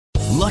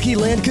Lucky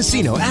Land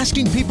Casino,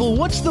 asking people,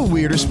 what's the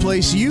weirdest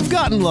place you've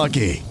gotten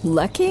lucky?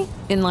 Lucky?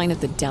 In line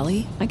at the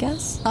deli, I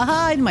guess?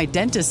 Aha, in my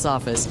dentist's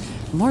office.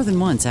 More than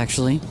once,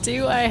 actually.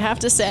 Do I have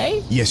to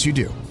say? Yes, you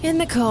do. In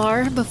the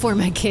car before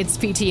my kids'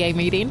 PTA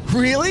meeting.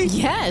 Really?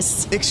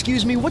 Yes.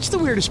 Excuse me, what's the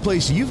weirdest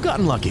place you've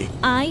gotten lucky?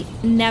 I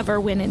never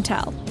win and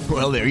tell.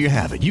 Well, there you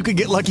have it. You can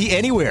get lucky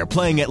anywhere,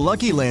 playing at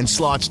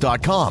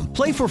LuckyLandSlots.com.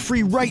 Play for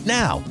free right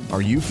now.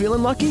 Are you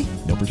feeling lucky?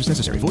 No purchase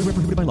necessary. Void where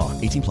prohibited by law.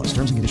 18 plus.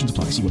 Terms and conditions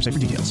apply. See website for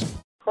details.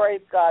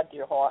 Praise God,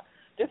 dear heart.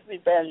 This is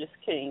Evangelist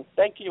King.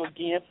 Thank you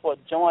again for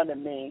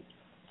joining me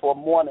for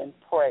morning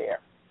prayer.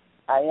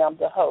 I am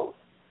the host.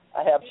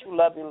 I have two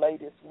lovely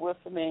ladies with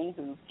me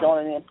who's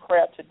joining in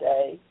prayer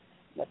today,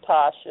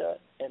 Natasha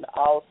and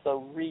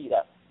also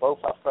Rita. Both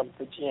are from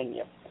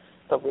Virginia.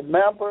 So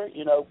remember,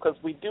 because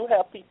we do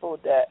have people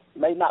that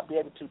may not be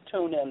able to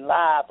tune in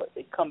live, but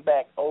they come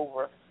back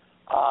over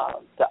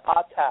the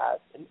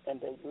archives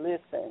and they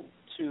listen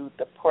to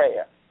the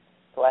prayer.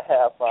 So I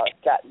have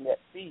gotten that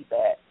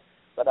feedback.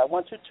 But I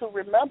want you to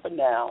remember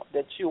now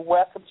that you're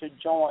welcome to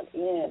join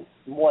in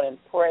morning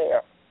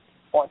prayer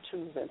on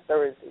Tuesdays and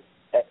Thursdays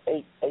at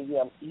 8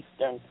 a.m.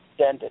 Eastern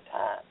Standard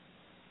Time.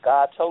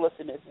 God told us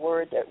in His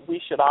Word that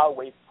we should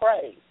always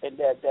pray, and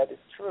that is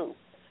true.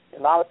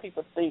 A lot of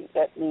people think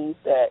that means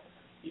that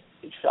you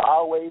should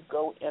always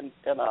go in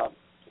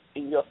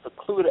your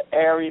secluded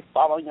area,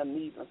 fall on your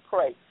knees and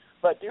pray.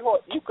 But you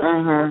could be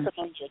working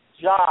on your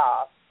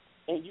job,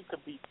 and you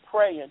could be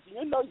praying. Do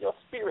you know your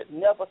spirit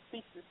never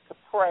ceases to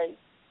pray?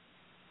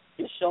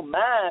 It's your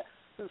mind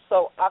who's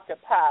so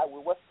occupied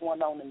with what's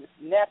going on in this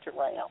natural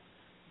realm.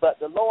 But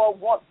the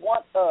Lord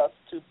wants us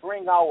to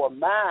bring our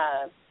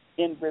minds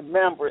in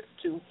remembrance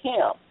to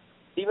Him.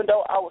 Even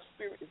though our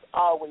spirit is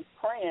always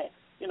praying,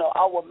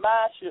 our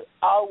mind should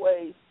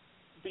always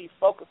be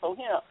focused on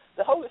Him.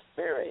 The Holy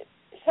Spirit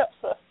helps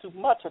us to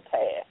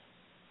multitask.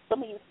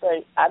 Some of you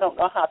say, I don't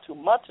know how to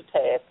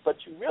multitask, but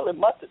you really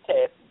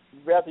multitask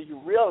whether you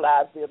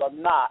realize it or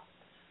not.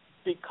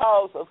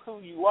 Because of who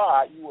you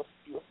are, you're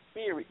a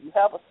spirit. You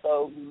have a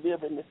soul. You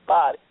live in this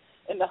body.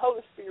 And the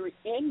Holy Spirit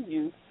in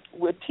you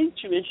will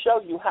teach you and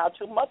show you how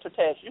to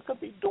multitask. You could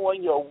be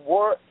doing your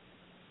work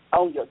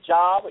on your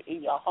job or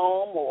in your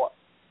home or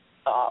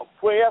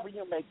wherever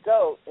you may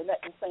go, and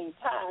at the same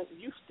time,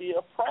 you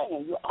still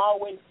praying. You're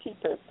always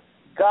keeping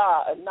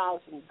God,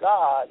 acknowledging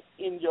God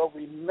in your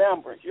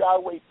remembrance. You're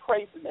always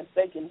praising and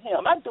thanking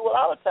Him. I do it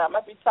all the time.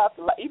 I be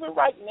talking, like even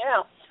right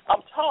now,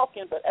 I'm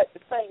talking, but at the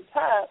same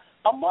time,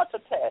 I'm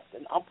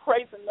multitasking. I'm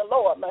praising the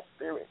Lord. My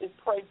spirit is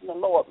praising the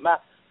Lord. My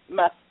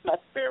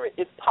spirit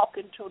is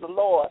talking to the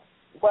Lord,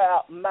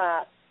 while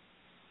my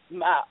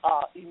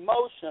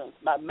emotions,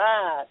 my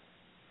mind,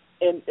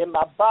 and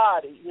my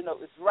body,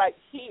 is right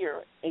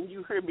here, and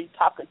you hear me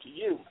talking to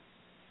you.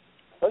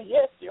 So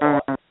yes,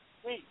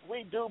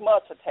 we do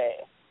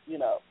multitask,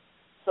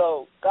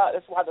 So God,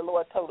 that's why the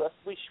Lord told us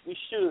we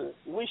should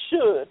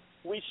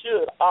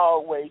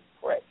always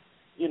pray.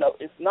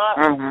 It's not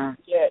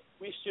that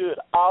we should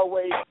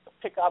always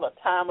pick out a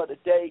time of the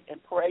day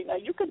and pray. Now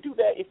you can do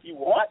that if you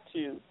want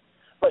to,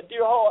 but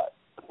dear heart,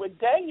 when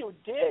Daniel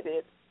did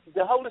it,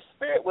 the Holy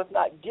Spirit was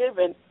not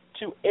given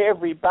to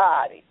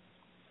everybody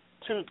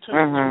to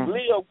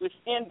live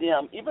within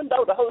them, even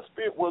though the Holy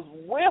Spirit was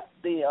with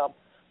them,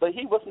 but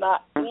He was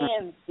not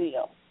in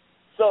them.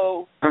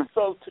 So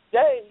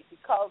today,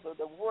 because of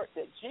the work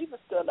that Jesus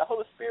done, the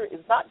Holy Spirit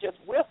is not just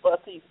with us,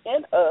 He's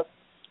in us,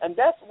 and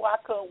that's why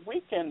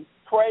we can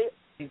pray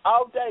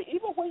all day,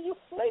 even when you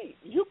sleep.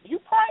 You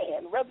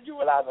praying, whether you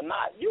realize it or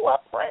not, you are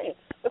praying.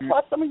 That's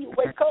why some of you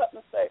wake up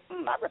and say,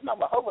 I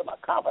remember holding a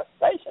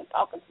conversation,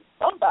 talking to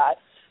somebody.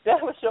 That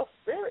was your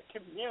spirit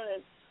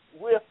communing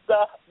with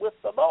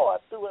the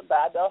Lord through and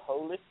by the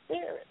Holy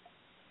Spirit.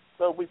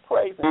 So we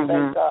praise and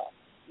thank God.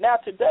 Now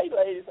today,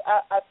 ladies,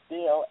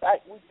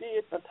 we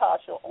did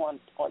Natasha on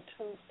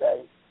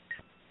Tuesday,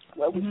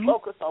 where we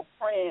focused on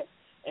praying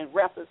in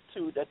reference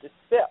to the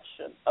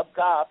deception of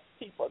God's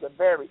people, the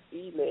very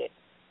elect.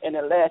 In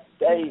the last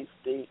days,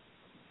 the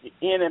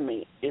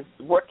enemy is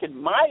working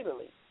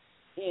mightily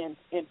in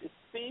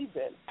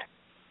deceiving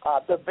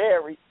the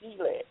very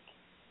elect.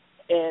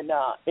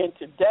 And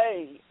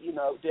today,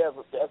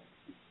 there's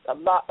a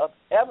lot of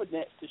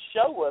evidence to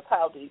show us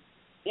how the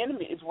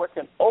enemy is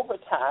working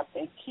overtime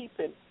and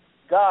keeping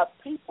God's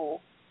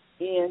people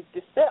in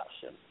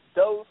deception.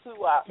 Those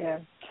who are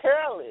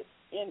careless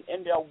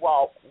in their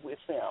walk with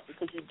Him,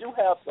 because you do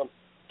have some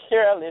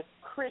careless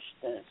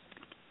Christians,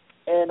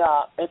 and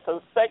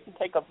so Satan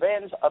take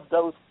advantage of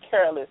those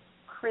careless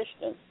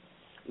Christians.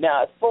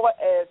 Now, as far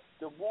as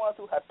the ones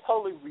who have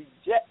totally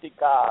rejected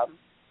God,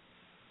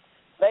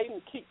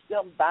 Satan keeps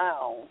them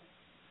bound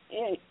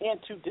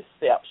into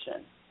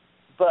deception.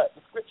 But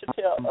the Scripture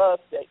tells us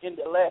that in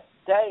the last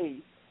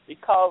days,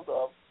 because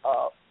of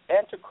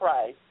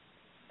Antichrist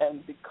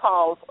and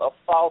because of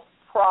false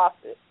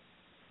prophets,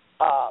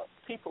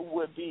 people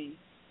would be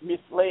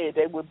misled.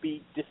 They would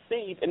be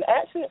deceived. And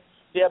actually,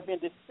 they have been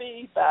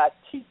deceived by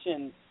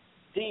teaching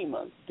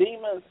demons.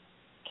 Demons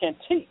can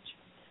teach.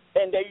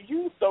 And they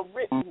use the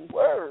written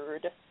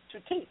word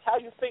teach. How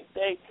you think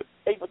they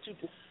able to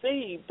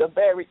deceive the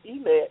very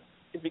elect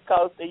is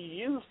because they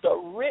use the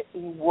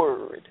written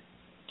word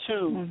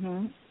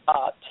to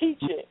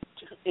teach it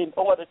in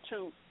order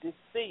to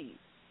deceive.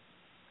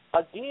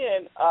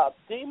 Again,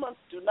 demons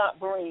do not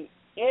bring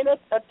any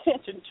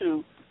attention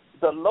to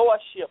the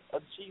lordship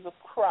of Jesus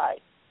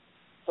Christ.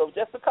 So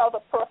just because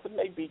a person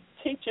may be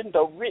teaching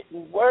the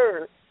written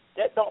word,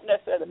 that don't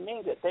necessarily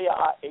mean that they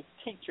are a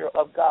teacher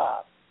of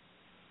God.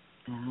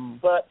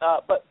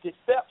 But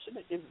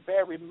deception is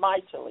very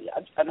mightily,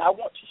 and I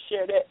want to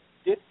share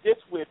this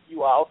with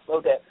you all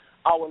so that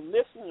our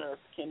listeners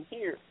can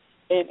hear.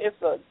 And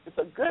it's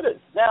a good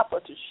example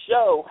to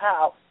show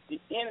how the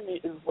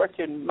enemy is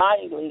working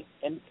mightily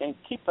and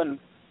keeping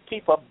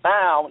people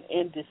bound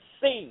and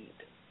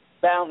deceived.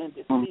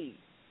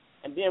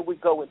 And then we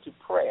go into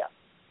prayer.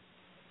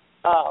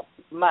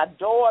 My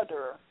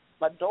daughter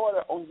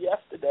on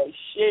yesterday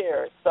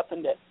shared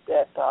something that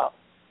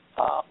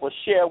was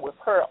shared with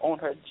her on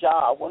her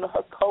job. One of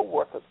her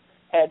coworkers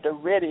had the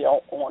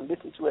radio on,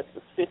 listening to a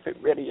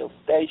specific radio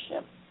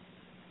station.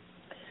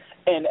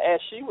 And as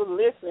she was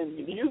listening,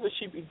 usually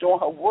she'd be doing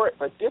her work,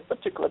 but this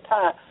particular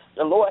time,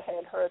 the Lord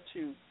had her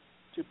to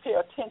pay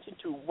attention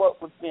to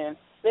what was being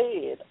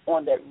said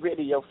on that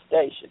radio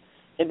station.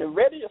 And the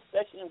radio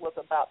station was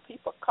about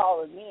people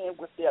calling in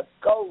with their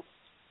ghost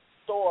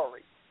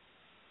stories.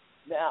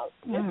 Now,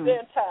 in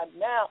this time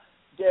now,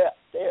 their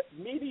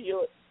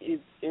media is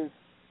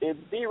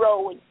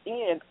zeroing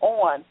in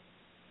on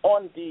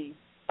the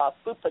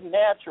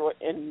supernatural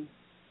in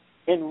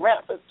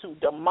reference to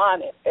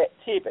demonic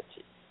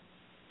activity.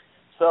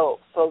 So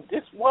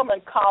this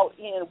woman called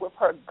in with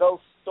her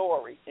ghost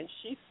story, and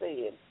she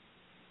said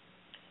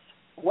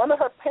one of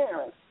her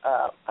parents,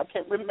 I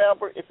can't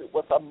remember if it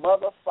was her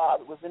mother or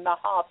father, was in the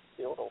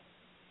hospital,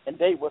 and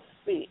they were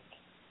sick,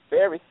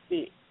 very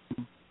sick,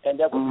 and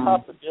there was a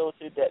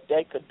possibility that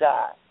they could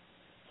die.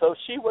 So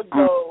she would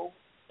go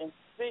and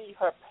see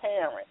her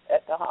parent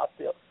at the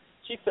hospital.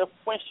 She said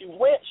when she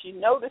went, she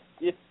noticed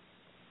this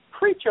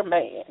preacher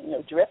man,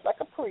 dressed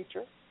like a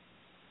preacher,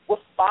 was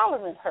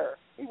following her.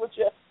 He would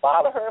just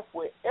follow her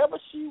wherever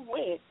she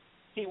went.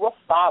 He would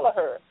follow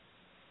her.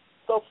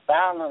 So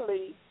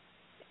finally,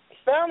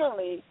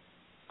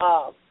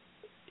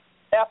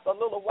 after a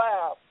little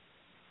while,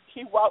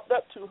 he walked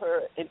up to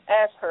her and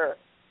asked her,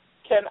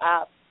 "Can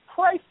I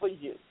pray for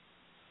you?"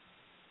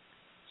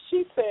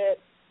 She said,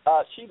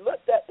 she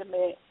looked at the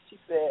man. She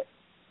said,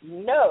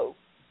 "No,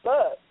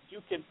 but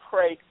you can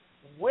pray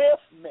with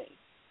me."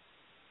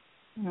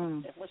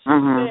 And when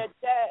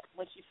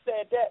she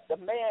said that, the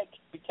man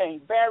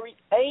became very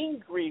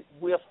angry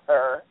with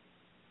her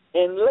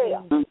and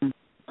left.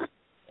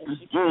 And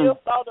she still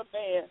saw the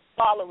man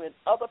following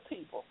other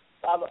people.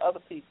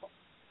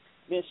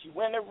 Then she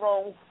went in the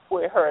room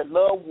where her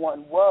loved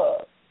one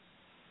was.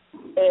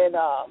 And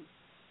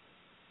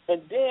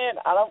then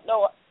I don't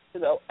know,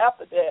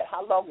 after that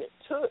how long it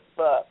took,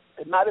 but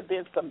it might have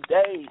been some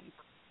days.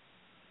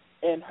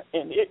 And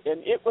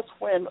it was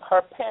when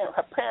her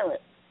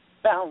parents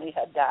finally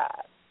had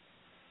died.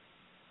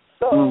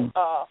 So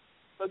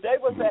they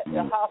was at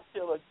the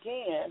hospital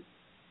again,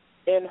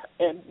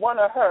 and one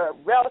of her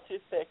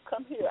relatives said,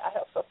 "Come here, I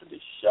have something to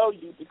show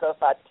you, because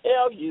if I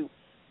tell you,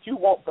 you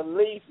won't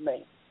believe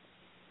me."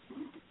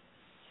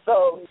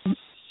 So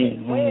she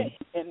went,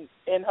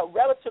 and her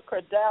relative took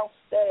her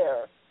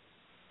downstairs,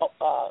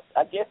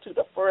 I guess to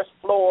the first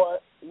floor.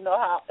 You know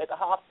how at the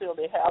hospital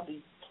they have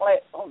these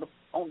plaques on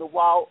the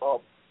wall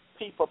of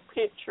people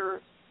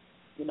pictures,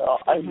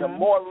 a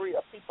memorial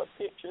of people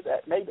picture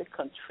that maybe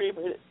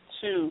contributed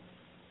to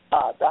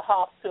the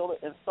hospital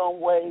in some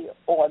way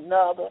or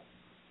another,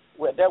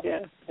 where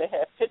they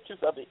had pictures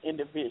of the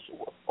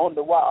individual on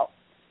the wall.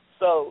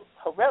 So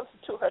her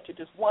relative took her to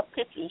this one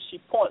picture, and she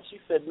pointed. She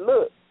said,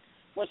 "Look."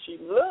 When she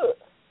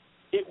looked,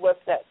 it was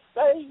that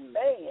same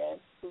man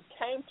who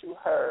came to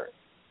her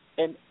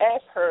and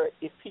asked her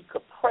if he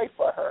could pray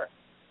for her.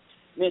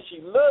 And then she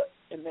looked,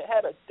 and it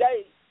had a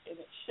date, and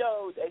it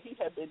showed that he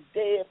had been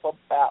dead for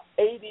about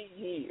 80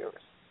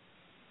 years.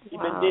 He'd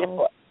been dead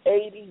for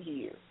 80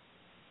 years.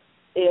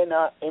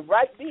 And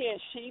right then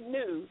she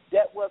knew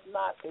that was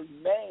not a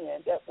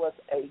man, that was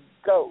a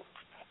ghost.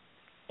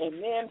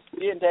 And then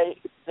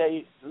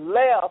they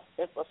left,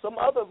 and for some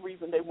other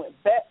reason they went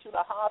back to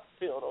the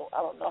hospital.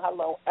 I don't know how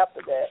long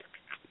after that.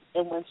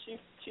 And when she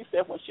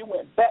said when she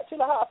went back to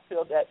the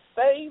hospital, that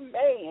same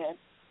man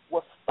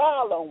was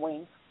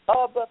following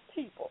other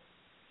people.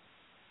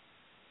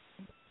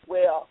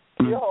 Well,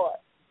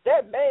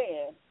 that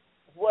man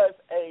was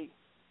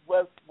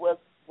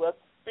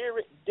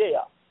spirit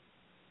deaf.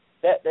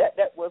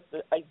 That was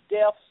a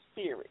deaf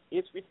spirit.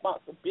 Its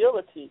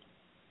responsibility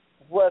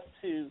was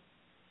to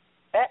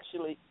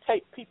actually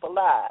take people's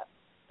lives.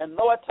 And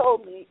Lord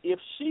told me if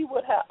she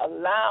would have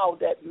allowed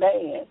that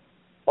man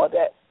or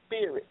that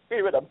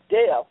spirit of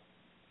death,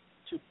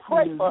 to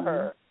pray for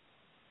her,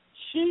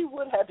 she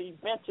would have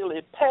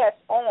eventually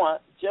passed on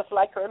just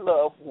like her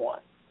loved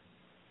one.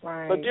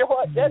 Right. But dear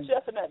heart, that's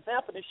just an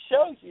example to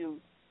show you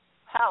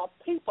how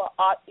people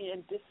are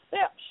in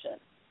deception.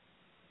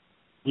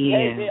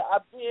 They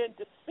are being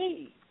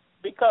deceived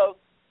because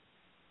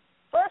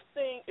first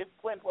thing is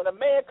when a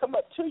man come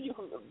up to you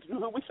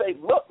who we say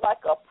look like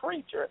a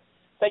preacher,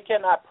 say,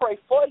 can I pray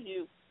for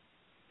you?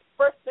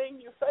 First thing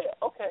you say,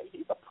 okay,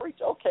 he's a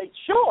preacher. Okay,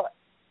 sure.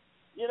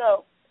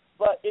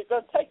 But it's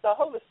going to take the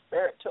Holy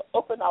Spirit to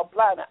open our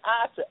blinded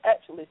eyes to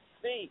actually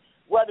see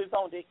what is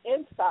on the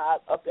inside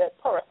of that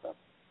person.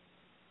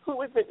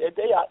 Who is it that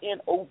they are in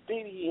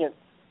obedience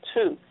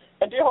to?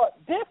 And dear heart,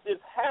 this is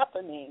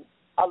happening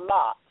a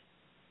lot.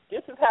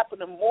 This is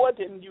happening more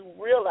than you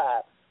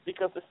realize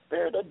because the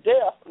spirit of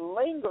death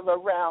lingers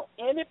around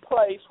any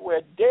place where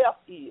death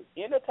is,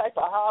 any type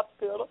of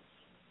hospital,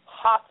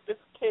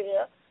 hospice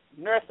care,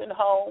 nursing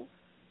home,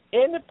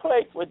 any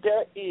place where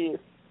there is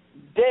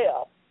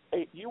death,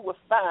 you will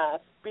find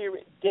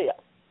spirit death.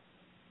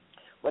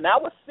 When I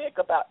was sick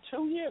about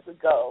 2 years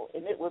ago,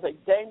 and it was a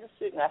dangerous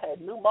sickness, I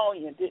had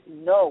pneumonia and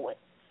didn't know it.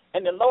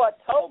 And the Lord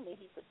told me,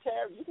 he said,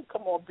 Terry, you can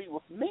come on and be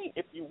with me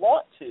if you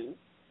want to.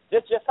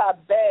 That's just how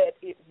bad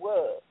it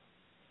was.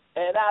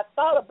 And I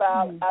thought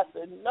about it. I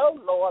said, no,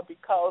 Lord,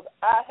 because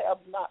I have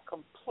not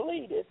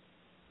completed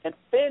and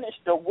finished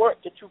the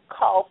work that you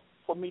called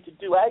for me to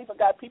do. I even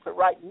got people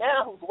right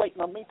now who's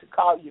waiting on me to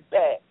call you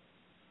back,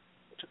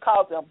 to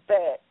call them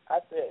back. I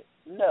said,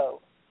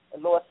 no. The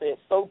Lord said,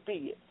 so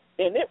be it.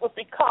 And it was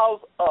because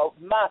of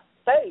my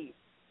faith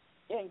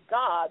in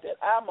God that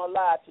I'm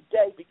alive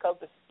today because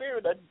the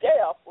spirit of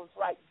death was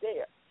right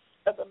there.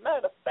 As a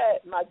matter of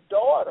fact, my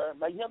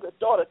youngest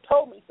daughter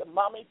told me, said,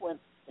 Mommy, when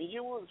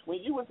you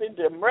was in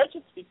the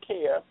emergency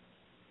care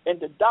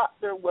and the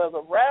doctor was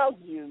around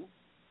you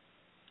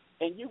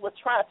and you were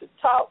trying to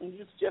talk and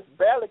you just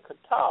barely could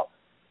talk,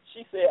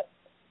 she said,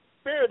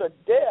 spirit of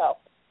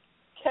death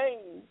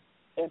came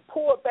and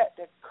pulled back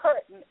the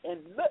curtain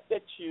and looked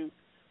at you,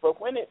 but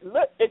when it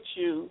looked at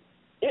you,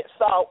 it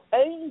saw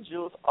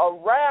angels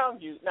around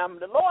you. Now,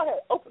 the Lord had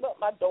opened up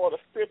my daughter's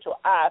spiritual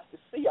eyes to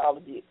see all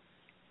of this.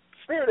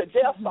 Spirit of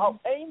death saw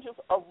angels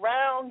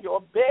around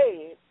your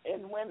bed,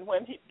 and when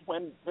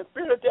the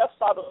spirit of death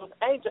saw those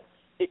angels,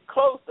 it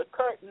closed the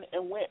curtain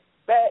and went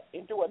back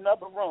into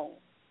another room.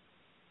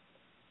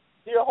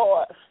 Dear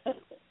heart,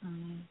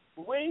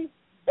 we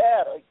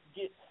better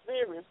get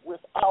serious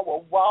with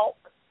our walk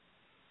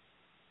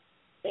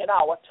and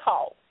our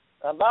talk.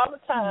 A lot of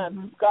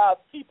times,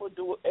 God's people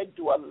do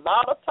a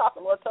lot of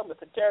talking. Lord told me,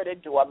 Terry, they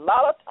do a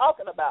lot of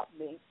talking about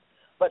me,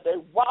 but their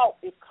walk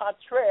is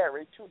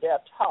contrary to their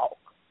talk.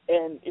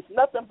 And it's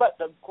nothing but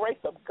the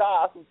grace of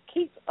God who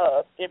keeps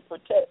us and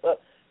protects us.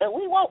 And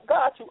we want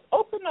God to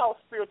open our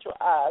spiritual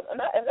eyes. And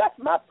that's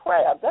my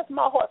prayer. That's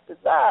my heart's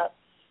desire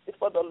is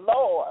for the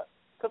Lord.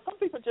 Because some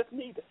people just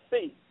need to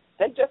see.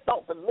 They just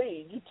don't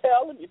believe. You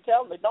tell them,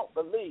 they don't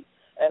believe.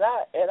 And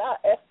I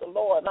ask the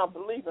Lord, and I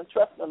believe and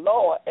trust the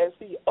Lord as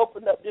he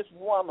opened up this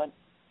woman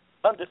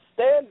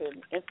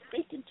understanding and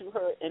speaking to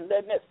her and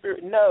letting that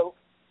spirit know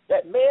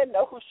that man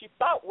know who she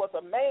thought was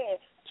a man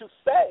to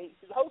say.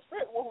 The Holy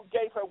Spirit who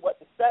gave her what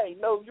to say.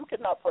 No, you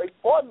cannot pray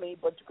for me,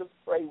 but you can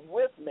pray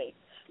with me.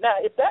 Now,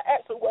 if that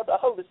actually was the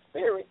Holy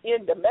Spirit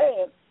in the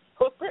man,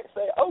 Holy Spirit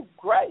say, oh,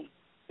 great.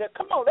 Then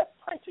come on, let's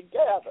pray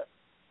together.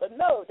 But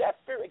no, that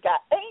spirit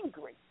got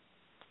angry.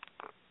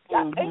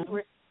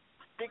 Angry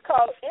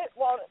because it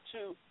wanted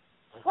to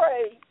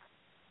pray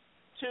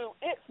to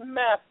its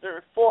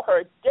master for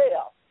her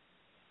death.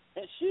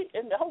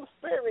 And the Holy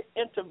Spirit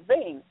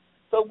intervened.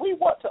 So we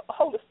want the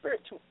Holy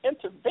Spirit to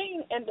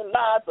intervene in the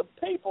lives of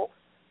people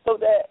so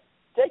that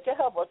they can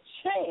have a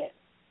chance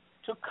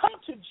to come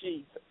to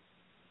Jesus,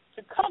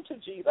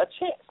 a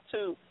chance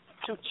to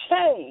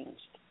change.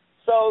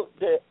 So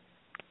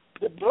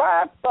the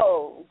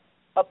blindfold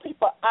of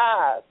people's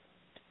eyes,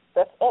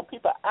 that's on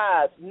people's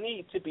eyes,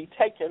 need to be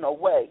taken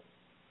away.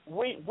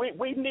 We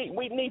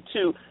need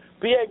to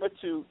be able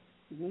to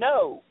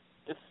know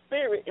the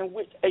spirit in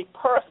which a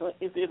person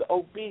is in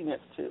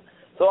obedience to.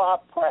 So our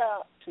prayer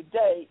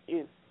today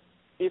is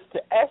to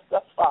ask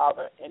the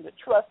Father and to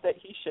trust that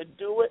he should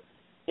do it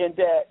and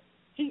that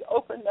he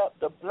opened up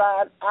the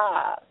blind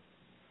eyes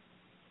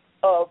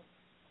of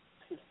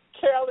his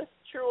careless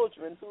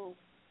children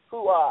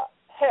who are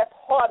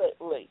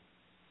half-heartedly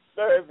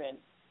serving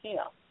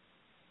him,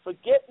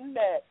 forgetting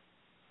that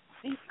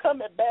he's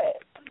coming back.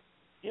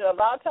 A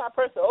lot of times,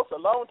 person, it's a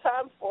long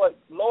time before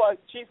Lord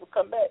Jesus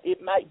come back.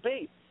 It might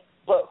be,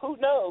 but who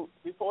knows?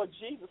 Before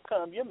Jesus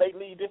comes, you may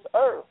leave this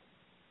earth.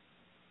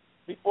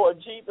 Before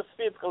Jesus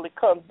physically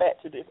comes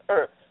back to this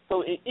earth.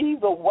 So in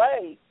either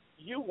way,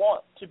 you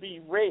want to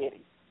be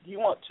ready. You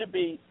want to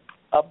be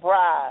a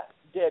bride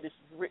that is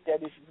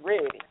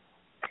ready.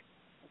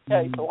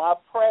 Okay, so our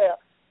prayer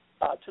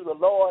to the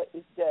Lord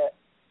is that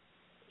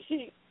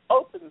he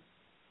opens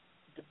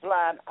the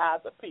blind eyes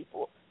of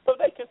people so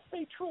they can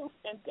see truth,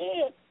 and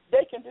then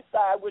they can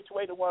decide which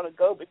way they want to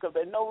go because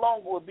they no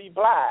longer will be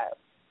blind.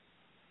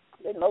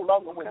 They no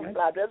longer will be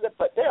blind.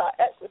 But there are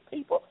actually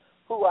people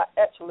who are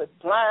actually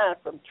blind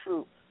from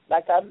truth.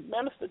 Like I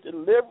ministered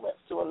deliverance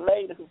to a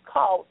lady who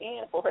called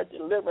in for her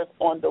deliverance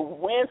on the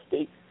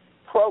Wednesday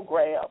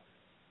program,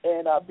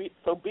 And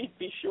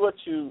be sure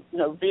to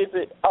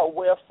visit our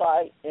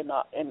website and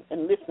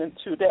listen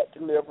to that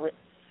deliverance.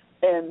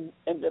 And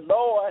the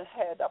Lord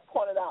had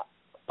pointed out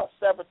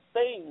several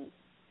things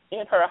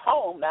in her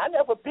home. Now, I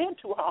never been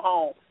to her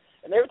home,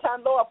 and every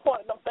time the Lord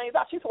pointed them things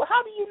out, she said, "Well,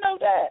 how do you know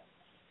that?"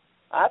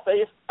 I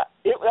say,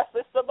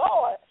 "It's the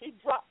Lord. He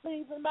dropped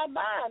things in my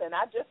mind, and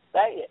I just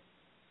say it."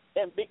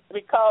 And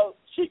because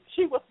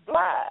she was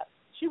blind,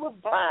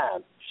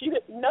 she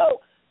didn't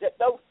know that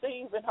those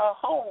things in her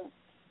home,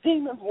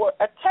 demons were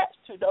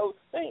attached to those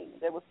things.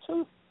 There were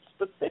two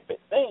specific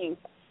things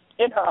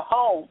in her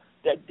home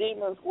that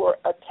demons were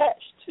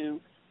attached to,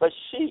 but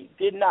she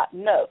did not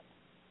know.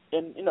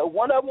 And,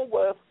 one of them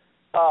was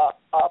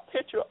a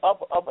picture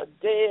of a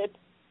dead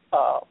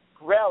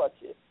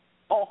relative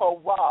on her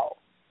wall.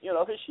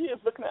 Because she is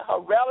looking at her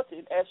relative,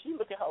 and as she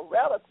looks at her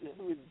relative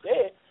who is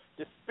dead,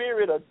 the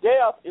spirit of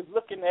death is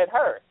looking at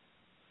her.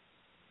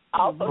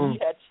 Also, she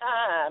had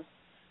chimes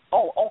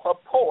on her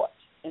porch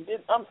and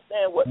didn't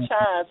understand what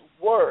chimes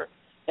were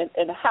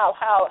and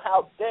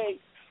how they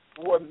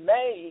were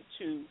made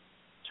to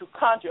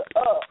conjure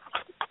up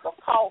or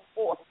call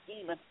forth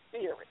demon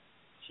spirits.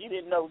 She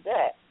didn't know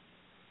that.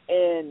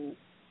 And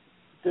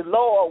the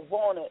Lord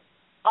wanted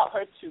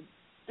her to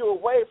do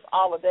away with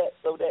all of that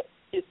so that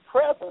his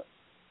presence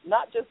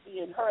not just be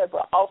in her,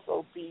 but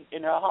also be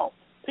in her home.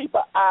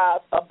 People's eyes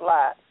are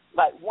blind.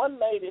 Like one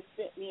lady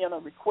sent me in a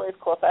request, of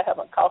course I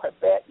haven't called her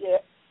back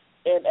yet,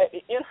 and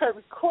in her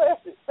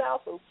request it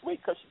sounds so sweet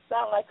because she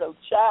sounded like a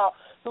child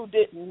who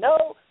didn't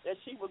know that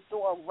she was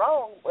doing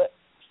wrong, but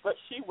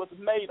she was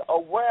made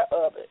aware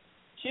of it.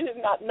 She did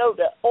not know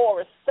that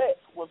oral sex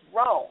was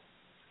wrong.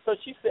 So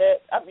she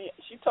said,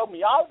 she told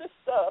me all this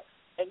stuff,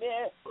 and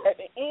then at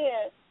the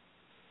end,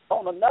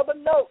 on another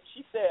note,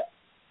 she said,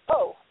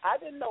 "Oh, I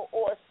didn't know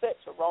oral sex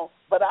was wrong,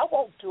 but I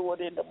won't do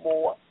it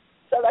anymore."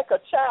 So like a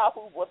child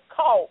who was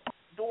caught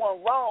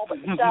doing wrong, but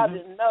the child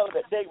didn't know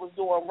that they was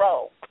doing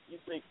wrong, you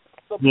see.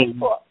 So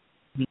people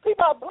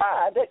are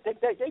blind.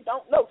 They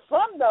don't know.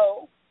 Some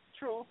know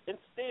truth and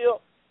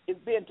still is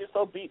being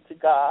disobedient to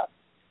God,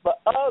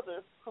 but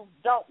others who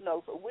don't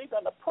know. So we're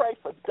going to pray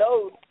for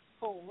those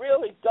who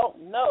really don't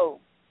know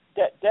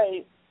that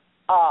they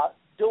are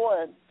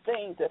doing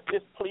things that's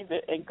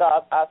displeasing in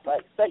God's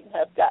eyesight. Satan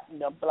has gotten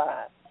them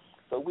blind.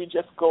 So we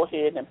just go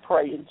ahead and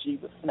pray in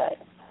Jesus'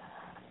 name.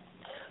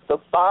 So,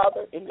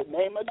 Father, in the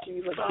name of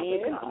Jesus,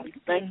 again, we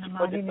thank you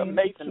for this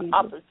amazing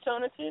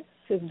opportunity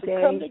to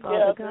come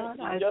together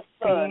in your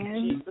Son,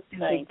 Jesus'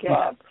 name,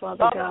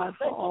 Father God,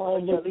 for all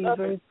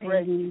believers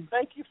in you,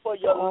 thank you for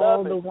your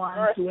all love the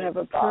ones who have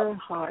a pure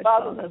heart,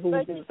 Father, who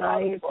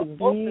desire to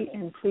be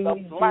and please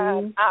you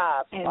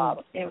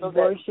and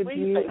worship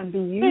you and be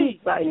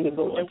used by you,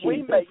 Lord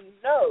Jesus.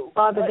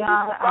 Father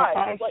God, I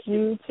ask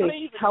you to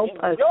help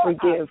us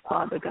forgive,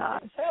 Father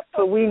God,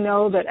 for we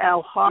know that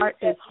our heart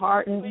is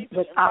hardened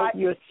without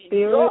your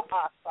spirit.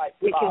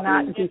 We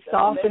cannot be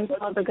softened,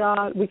 Father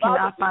God. We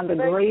cannot find the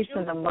grace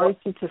and the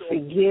mercy to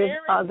forgive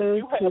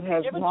others who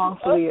have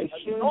wrongfully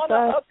accused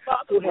us,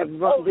 who have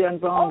done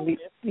wrong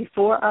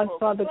before us,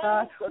 Father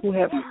God, who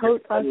have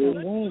hurt us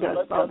and wounded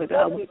us, Father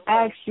God. We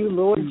ask you,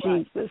 Lord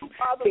Jesus,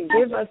 to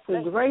give us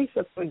the grace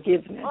of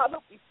forgiveness,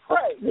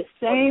 the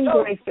same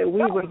grace that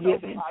we were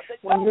given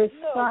when your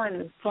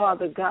Son,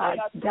 Father God,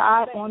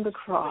 died on the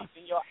cross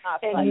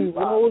and he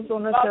rose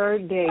on the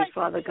third day,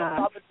 Father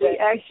God. We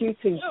ask you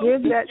to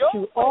give that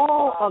to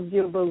all of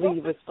your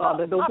believers,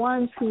 Father, the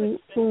ones who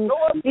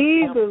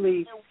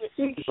eagerly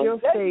seek your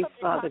face,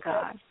 Father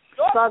God.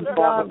 Father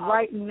God,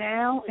 right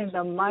now, in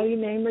the mighty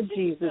name of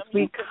Jesus,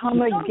 we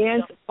come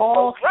against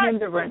all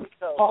hindrance,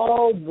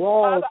 all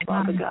walls,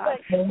 Father God,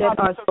 that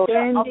are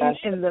standing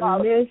in the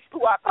midst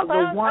of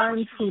the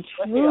ones who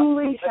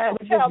truly have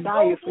a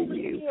desire for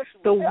you,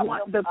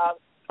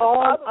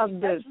 all of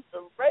the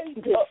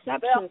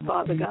deception,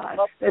 Father God,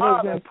 that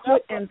has been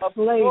put in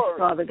place,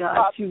 Father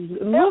God, to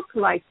look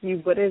like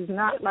you, but is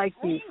not like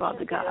you,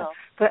 Father God.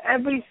 For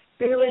every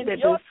spirit that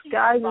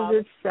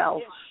disguises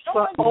itself,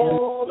 for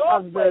all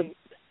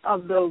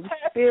of those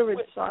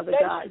spirits, Father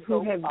God,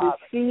 who have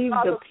deceived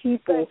the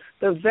people,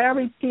 the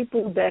very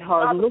people that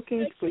are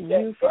looking for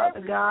you,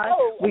 Father God,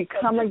 we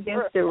come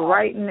against it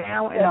right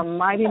now in the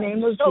mighty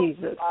name of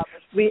Jesus.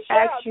 We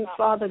ask you,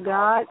 Father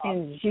God,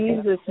 in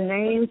Jesus'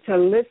 name, to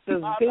lift the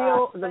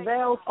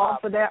veils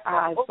off of their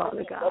eyes,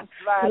 Father God,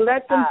 to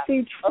let them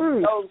see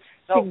truth,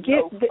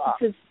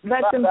 to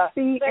let them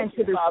see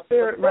into the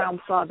spirit realm,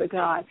 Father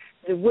God,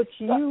 what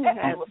you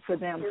have for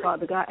them,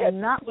 Father God, and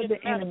not what the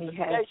enemy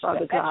has,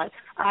 Father God.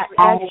 I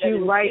ask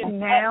you right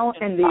now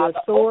in the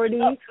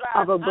authority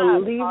of a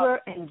believer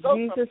in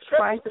Jesus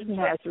Christ of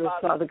Nazareth,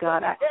 Father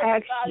God, I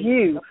ask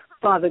you,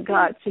 Father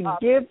God, to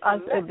give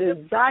us a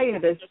desire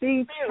to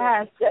see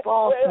past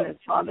falseness,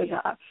 Father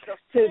God,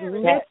 to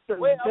lift the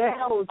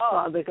veils,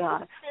 Father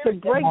God, to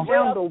break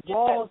down the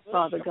walls,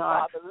 Father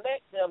God,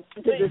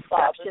 the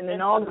deception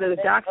and all of the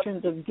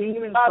doctrines of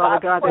demons, Father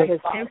God, that has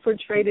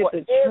infiltrated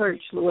the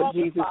church, Lord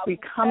Jesus. We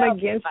come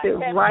against it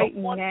right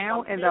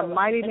now in the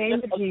mighty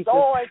name of Jesus,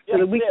 so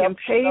that we can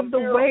pave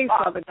the way,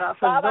 Father God,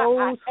 for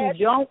those who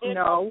don't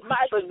know,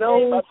 for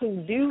those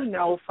who do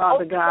know,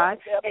 Father God,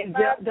 and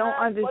don't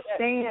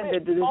understand the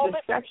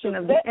deception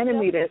of the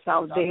enemy that's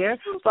out there.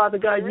 Father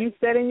God, you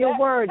said in your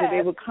word that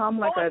they would come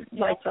like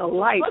a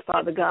light,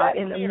 Father God,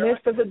 in the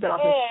midst of the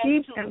darkness,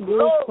 sheep and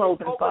wolf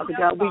clothing, Father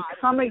God. We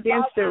come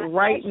against it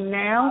right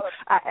now.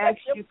 I ask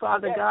you,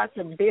 Father God,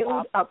 to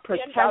build a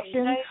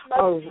protection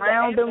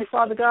around them,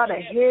 Father God, a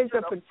hedge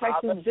of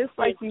protection just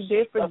like you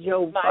did for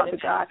Job, Father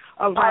God,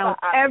 around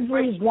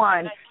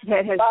everyone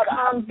that has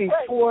come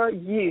before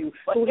you,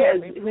 who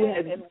has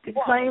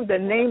claimed the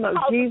name of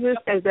Jesus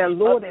as their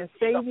Lord and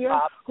Savior,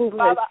 who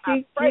has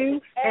seeked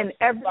you and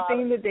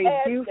everything that they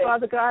do,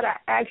 Father God. I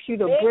ask you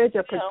to bridge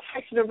a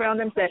protection around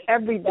them, that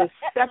every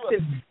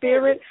deceptive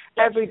spirit,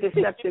 every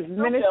deceptive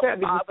minister,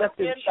 every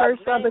deceptive church,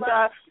 Father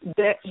God,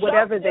 that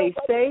whatever they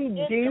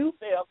say, do,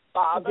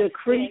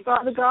 decree,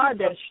 Father God,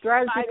 that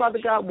strategy, Father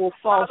God, will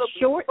fall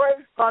short,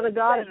 Father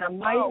God, in the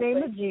mighty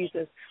name of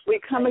Jesus. We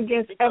come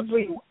against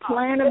every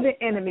plan of the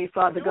enemy,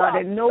 Father God,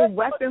 and no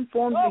weapon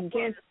formed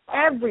against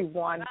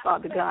everyone,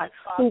 Father God,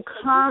 who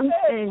comes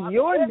in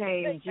your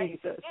name,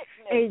 Jesus,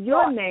 in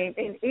your name,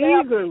 and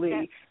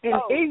eagerly and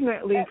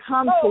ignorantly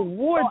come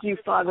towards you,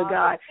 Father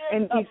God,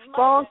 and these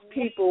false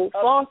people,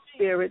 false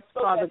spirits,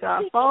 Father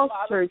God, false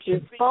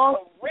churches, false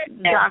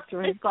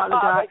doctrines, Father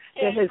God,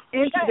 that has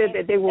entered it,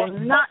 that they will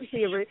not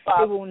hear it,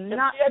 they will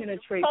not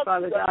penetrate,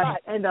 Father God,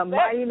 in the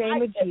mighty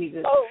name of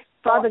Jesus.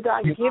 Father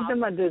God, give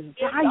them a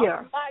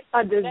desire,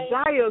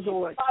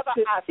 Lord,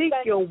 to seek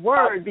your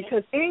word,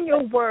 because in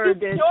your word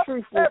there's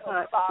truth, Lord.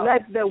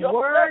 Let the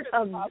word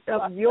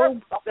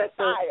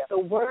the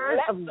word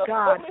of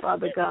God,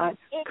 Father God,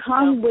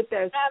 come with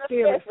that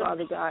spirit,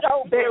 Father God.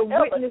 Bear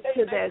witness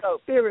to that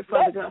spirit,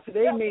 Father God, so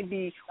they may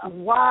be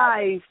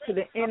wise to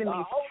the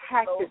enemy's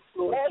tactics,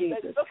 Lord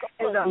Jesus.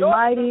 In the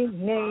mighty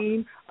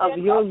name of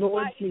your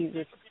Lord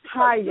Jesus.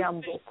 My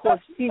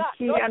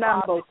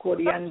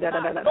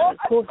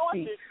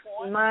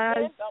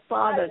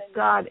Father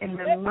God, in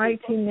the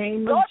mighty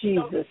name of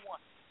Jesus,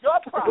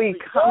 we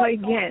come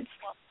against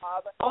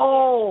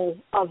all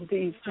of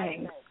these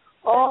things,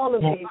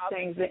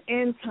 the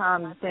end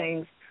time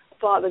things,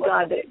 Father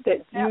God,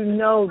 that you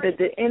know that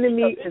the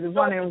enemy is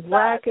running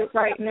racket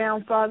right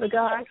now, Father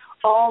God.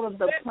 All of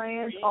the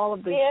plans, all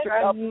of the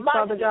strategies,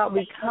 Father God,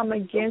 we come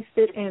against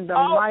it in the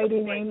mighty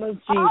name of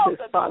Jesus,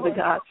 Father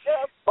God.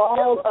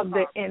 All of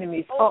the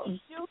enemies.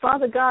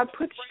 Father God,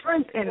 put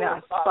strength in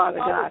us, Father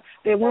God,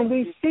 that when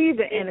we see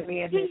the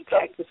enemy and his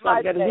tactics,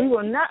 Father God, we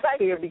will not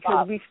fear,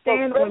 because we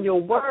stand on your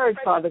word,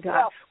 Father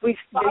God. We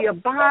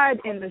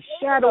abide in the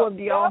shadow of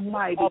the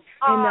Almighty,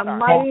 in the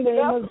mighty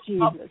name of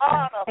Jesus,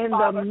 in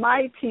the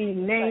mighty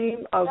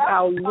name of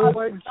our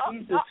Lord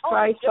Jesus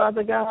Christ,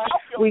 Father God.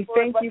 We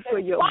thank you for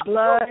your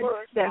blood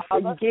that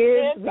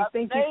forgives. We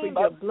thank you for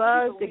your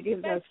blood that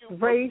gives us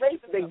grace,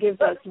 that gives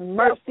us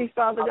mercy,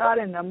 Father God,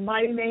 in the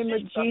mighty name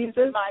of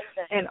Jesus,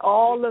 and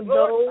all of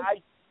those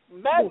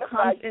who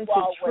comes into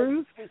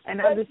truth and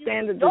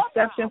understand the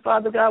deception,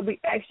 Father God, we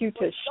ask you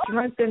to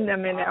strengthen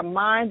them in their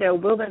mind, their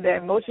will, and their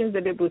emotions,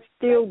 that it will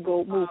still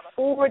move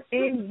forward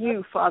in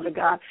you, Father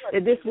God,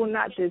 that this will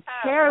not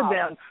deter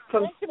them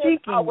from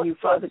seeking you,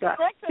 Father God,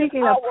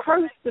 seeking a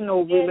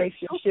personal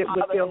relationship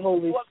with your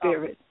Holy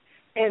Spirit.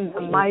 In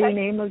the mighty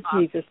name of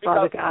Jesus,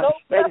 Father God,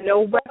 let no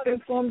weapon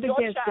formed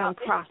against them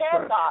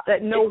prosper.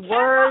 Let no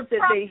word that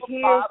they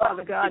hear,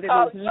 Father God,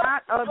 that is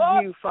not of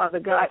you, Father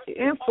God,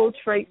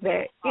 infiltrate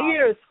their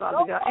ears,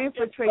 Father God,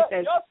 infiltrate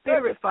their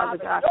spirit, Father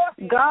God.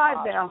 Guard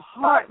their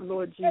heart,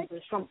 Lord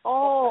Jesus, from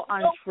all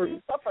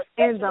untruth.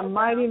 In the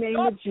mighty name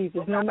of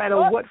Jesus, no matter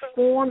what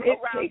form it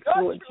takes,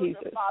 Lord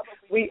Jesus,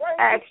 we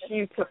ask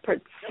you to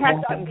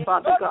protect them,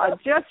 Father God,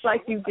 just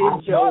like you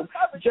did Job.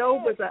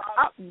 Job was an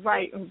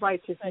upright and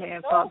righteous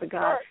man, Father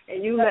God,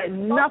 and you let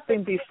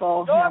nothing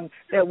befall him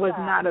that was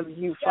not of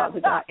you, Father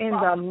God. In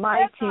the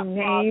mighty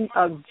name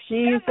of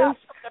Jesus,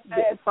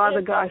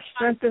 Father God,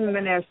 strengthen them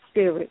in their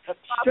spirit,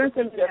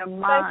 strengthen them in their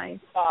mind,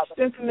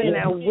 strengthen them in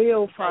their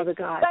will, Father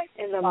God,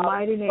 in the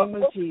mighty name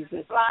of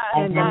Jesus.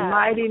 In the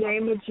mighty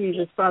name of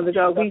Jesus, Father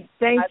God, we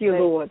thank you,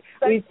 Lord.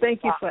 We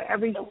thank you for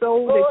every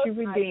soul that you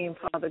redeem,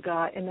 Father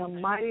God, in the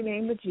mighty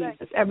name of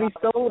Jesus. Every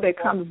soul that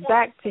comes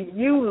back to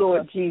you,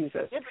 Lord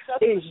Jesus,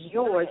 is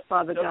yours,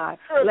 Father God.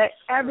 Let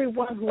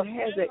everyone who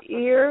has an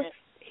ear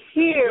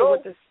hear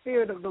what the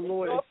Spirit of the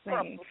Lord is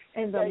saying.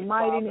 In the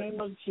mighty name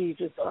of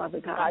Jesus, Father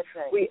God,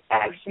 we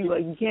ask you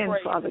again,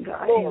 Father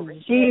God,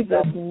 in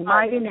Jesus'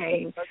 mighty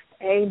name,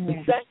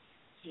 amen.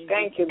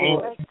 Thank you,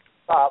 Lord.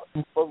 Father,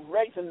 for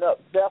raising up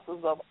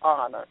vessels of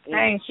honor.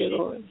 Thank you,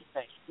 Lord.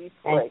 We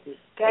pray.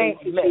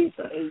 Thank you,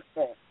 Jesus.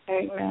 Amen.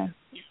 Amen.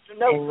 You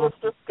know,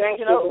 sister, thank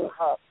you, Lord.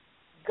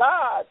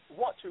 God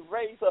wants to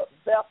raise up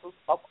vessels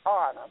of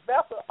honor.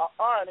 Vessel of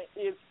honor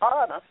is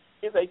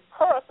a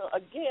person,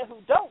 again,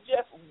 who don't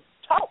just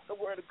talk the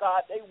word of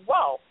God, they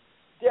walk.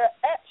 Their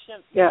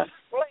actions Yes.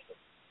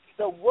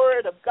 The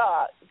word of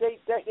God. They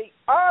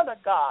honor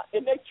God,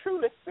 and they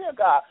truly fear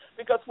God.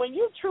 Because when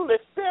you truly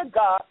fear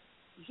God,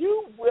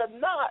 you will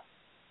not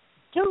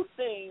do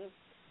things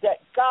that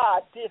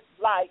God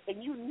dislikes,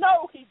 and you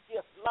know he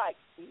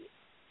dislikes it.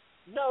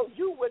 No,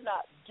 you will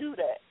not do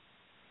that.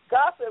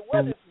 God said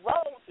what is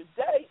wrong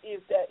today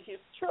is that his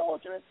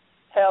children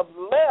have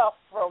left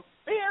from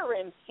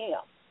fearing him.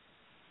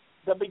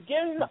 The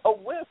beginning of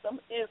wisdom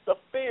is the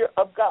fear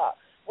of God.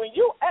 When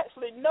you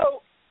actually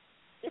know,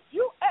 if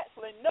you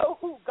actually know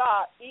who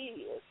God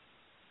is,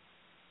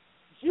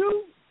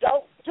 you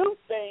don't do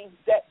things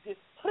that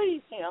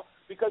displease him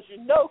because you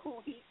know who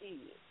he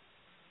is.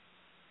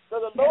 So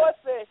the Lord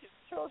said his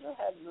children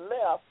have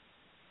left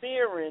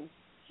fearing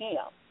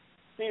him.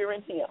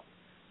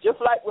 Just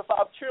like with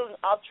our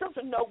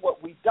children know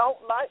what we don't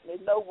like,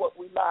 they know what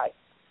we like.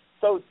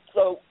 So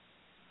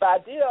by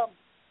them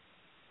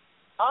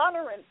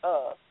honoring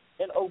us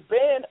and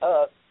obeying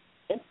us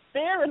and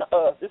fearing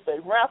us, it's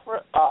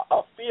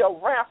a fear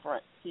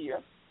reference here.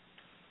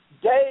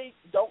 They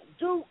don't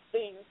do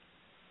things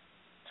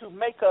to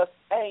make us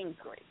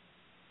angry.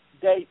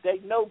 They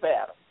know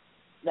better.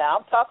 Now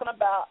I'm talking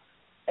about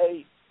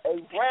a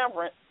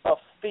reverence of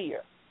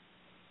fear.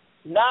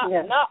 Not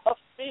a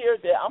fear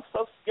that I'm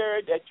so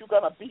scared that you're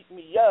gonna beat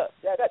me up.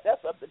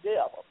 That's of the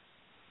devil.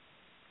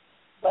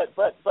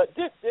 But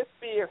this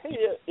fear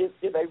here is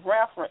a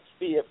reverence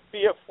fear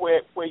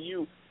where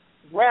you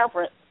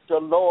reverence the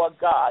Lord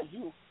God.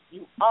 You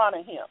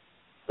honor him.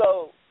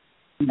 So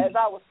as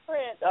I was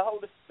praying, the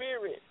Holy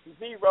Spirit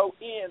zeroed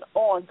in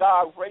on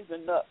God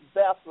raising up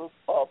vessels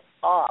of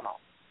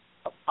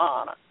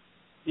honor.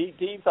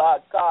 These are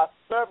God's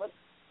servants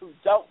who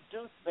don't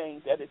do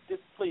things that is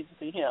displeasing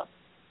to him.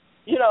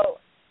 You know,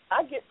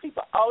 I get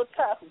people all the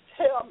time who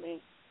tell me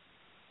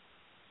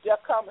their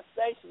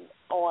conversation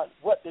on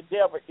what the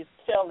devil is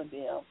telling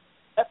them.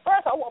 At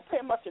first, I wasn't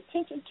paying much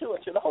attention to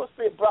it until the Holy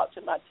Spirit brought it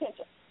to my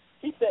attention.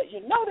 He said, you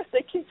notice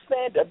they keep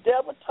saying the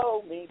devil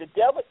told me, the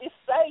devil is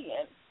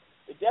saying,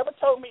 the devil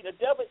told me, the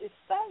devil is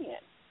saying.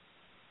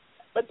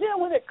 But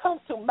then when it comes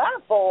to my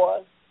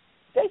voice,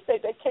 they say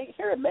they can't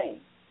hear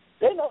me.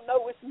 They don't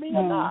know it's me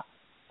or not.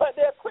 But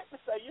they're quick to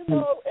say, you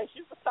know, as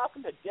you were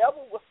talking, the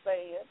devil was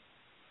saying.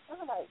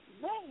 I'm like,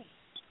 man,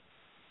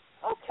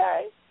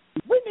 okay,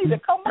 we need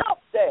to come out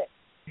that.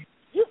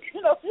 You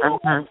know, if you don't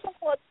want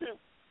someone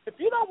if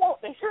you don't want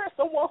to hear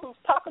someone who's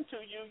talking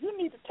to you, you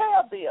need to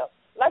tell them.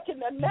 Like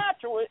in the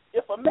natural,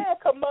 if a man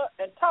come up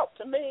and talk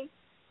to me,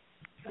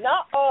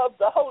 not of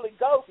the Holy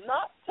Ghost,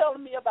 not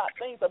telling me about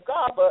things of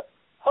God, but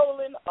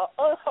holding an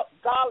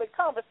ungodly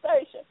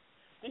conversation,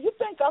 do you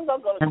think I'm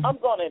gonna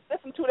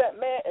listen to that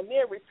man and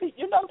then repeat?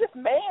 You know, this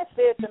man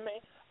said to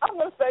me. I'm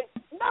gonna say,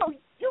 no,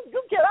 you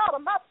get out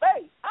of my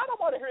face. I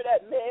don't want to hear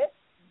that man.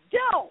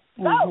 Go.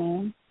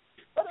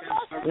 But the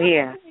Lord said,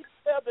 we need to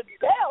tell the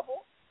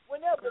devil.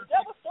 Whenever the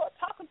devil starts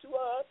talking to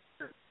us,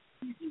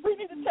 we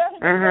need to tell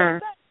him the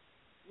same thing.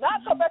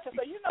 Not go back and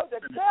say, you know,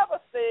 the devil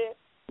said.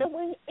 And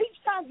when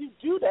each time you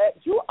do that,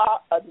 you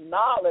are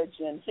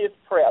acknowledging his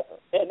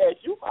presence. And as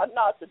you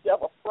acknowledge the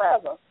devil's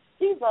presence,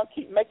 he's gonna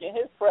keep making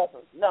his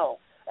presence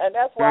known. And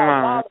that's why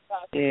a lot of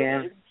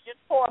times get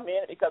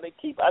tormented because they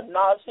keep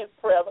acknowledging his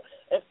presence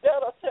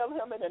instead of telling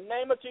him in the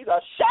name of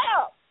Jesus,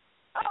 shout!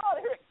 I want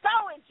to hear it,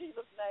 go in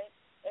Jesus' name,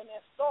 and then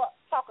start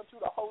talking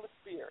to the Holy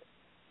Spirit.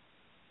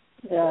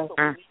 Yeah.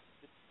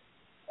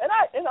 And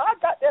I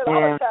got that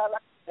all the time.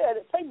 Like I said, I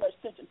didn't pay much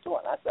attention to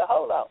it. And I said,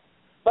 hold on.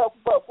 But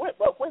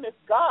when it's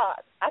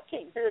God, I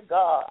can't hear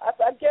God. I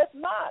said, I guess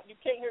not. You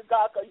can't hear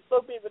God because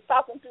you're so busy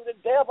talking to the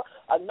devil,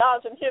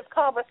 acknowledging his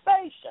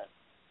conversation.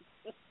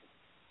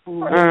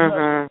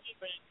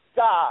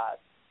 God.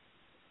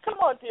 Come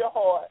on, dear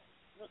heart.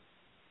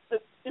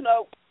 You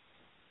know,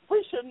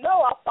 we should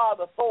know our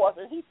Father's voice,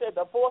 and he said,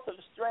 the voice of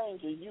the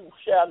stranger you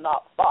shall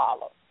not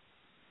follow.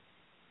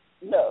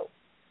 No.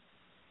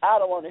 I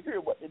don't want to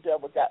hear what the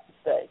devil got to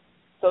say.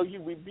 So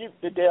you rebuke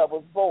the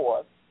devil's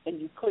voice, and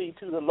you cleave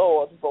to the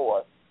Lord's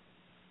voice.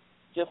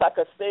 Just like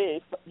I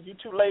said, you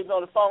two ladies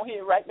on the phone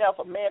here right now, if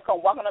a man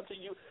come walking up to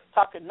you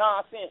talking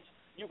nonsense,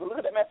 you can look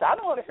at that man and say, I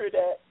don't want to hear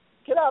that.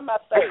 Get out of my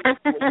face.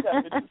 The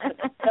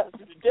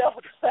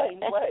devil the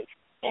same way.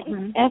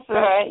 That's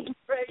right.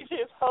 Praise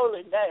his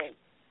holy name.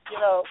 You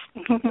know,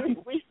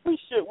 we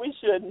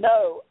should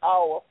know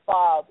our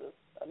fathers.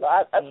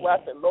 That's why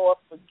I said, Lord,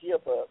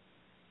 forgive us.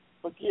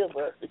 Forgive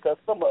us, because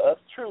some of us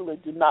truly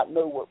do not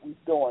know what we're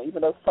doing,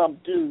 even though some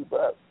do,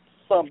 but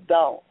some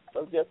don't.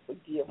 So just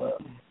forgive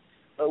us.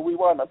 So we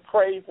want to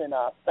praise and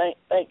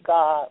thank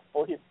God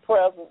for his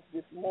presence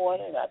this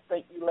morning. I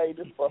thank you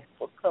ladies for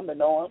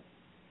coming on.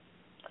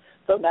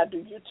 So now, do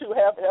you two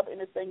have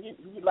anything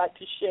you'd like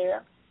to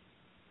share?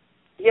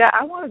 Yeah,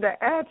 I wanted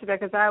to add to that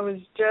because I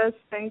was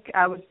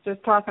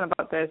just talking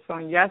about this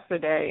on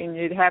yesterday, and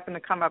it happened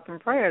to come up in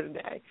prayer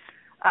today.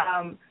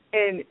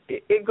 And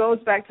it goes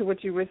back to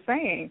what you were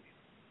saying.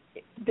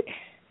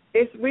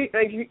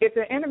 If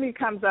the enemy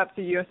comes up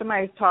to you and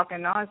somebody's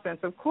talking nonsense,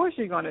 of course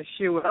you're going to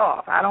shoo it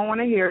off. I don't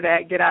want to hear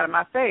that. Get out of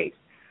my face.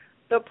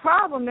 The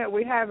problem that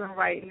we're having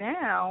right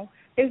now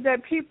is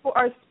that people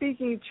are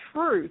speaking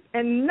truth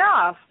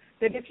enough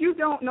that if you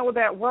don't know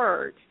that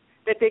word,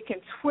 that they can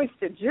twist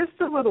it just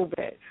a little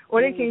bit,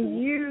 or they can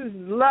use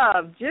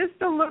love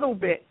just a little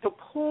bit to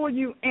pull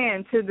you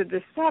into the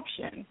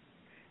deception.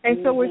 And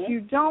so if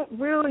you don't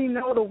really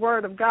know the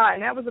word of God,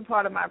 and that was a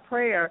part of my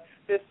prayer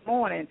this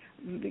morning,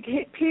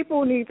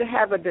 people need to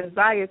have a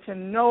desire to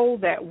know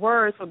that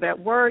word so that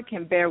word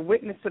can bear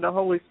witness to the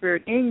Holy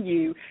Spirit in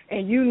you,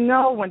 and you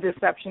know when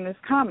deception is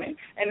coming.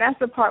 And that's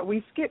the part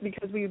we skip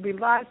because we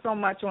rely so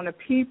much on the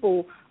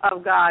people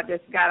of God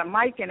that's got a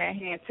mic in their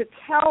hand to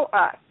tell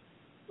us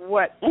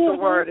what the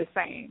word is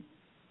saying.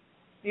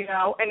 You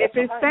know, and if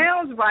it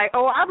sounds right,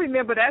 I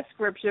remember that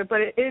scripture, but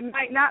it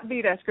might not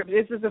be that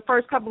scripture. This is the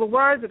first couple of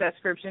words of that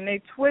scripture, and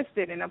they twist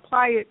it and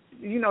apply it,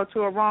 to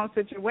a wrong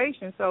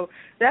situation. So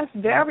that's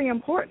very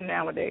important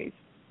nowadays,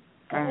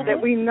 that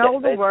we know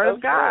the word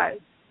of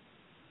God.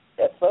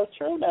 That's so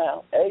true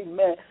now.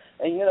 Amen.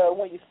 And,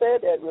 when you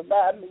said that, it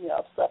reminded me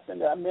of something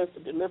that I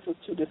ministered deliverance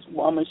to this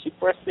woman. She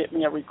first sent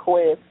me a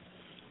request,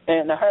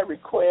 and her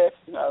request,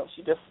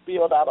 she just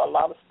spilled out a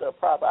lot of stuff,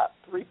 probably about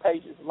 3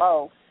 pages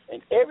long. And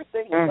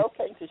everything was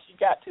okay until she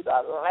got to the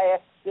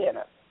last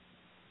sentence.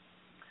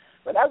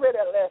 When I read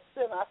that last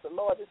sentence, I said,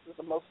 Lord, this is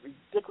the most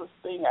ridiculous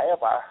thing I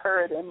ever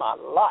heard in my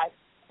life.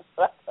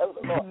 I told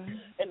the Lord.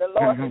 And the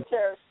Lord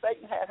encouraged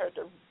Satan had her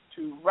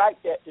to write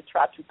that to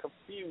try to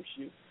confuse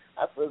you.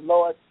 I said,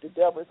 Lord, the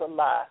devil is a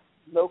lie.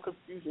 No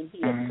confusion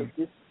here because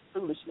this is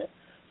foolishness.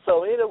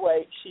 So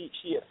anyway, she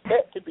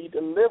expected to be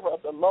delivered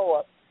of the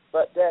Lord,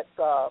 but that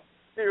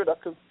spirit of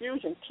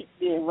confusion keeps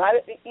being right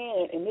at the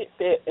end. And it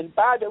said, and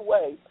by the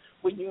way,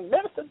 when you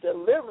minister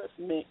deliverance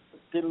to me,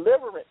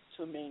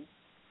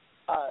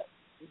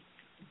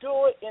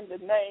 do it in the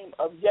name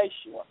of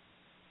Yeshua.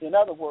 In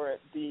other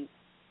words, the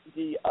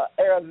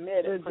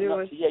Aramaic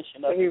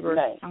pronunciation of his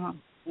name.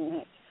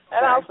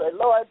 And I said,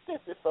 Lord, this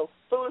is so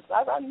foolish.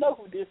 I know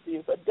who this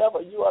is. The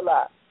devil, you a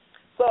lie.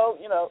 So,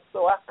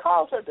 so I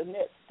called her the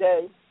next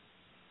day,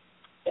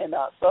 and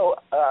so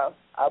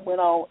I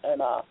went on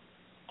and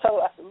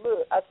told her,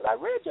 I said, I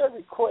read your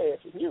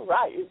request, and you're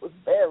right. It was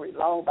very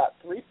long, about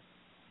 3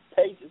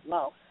 pages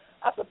long.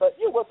 I said, but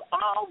it was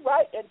all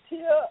right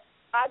until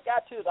I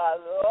got to the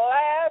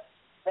last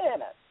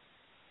sentence.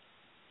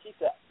 She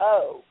said,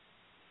 oh.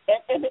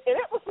 And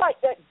it was like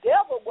that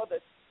devil was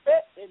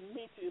expecting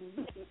me to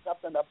do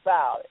something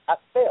about it. I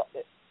felt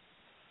it.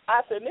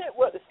 I said, it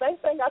was the same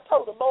thing I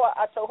told the Lord.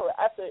 I told her,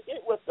 I said,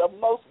 it was the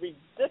most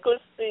ridiculous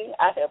thing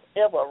I have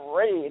ever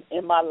read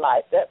in my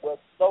life. That was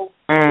so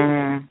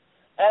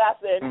And I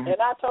said,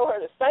 and I told her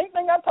the same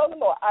thing I told the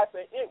Lord. I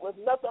said, it was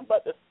nothing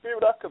but the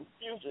spirit of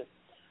confusion.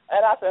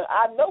 And I said,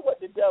 I know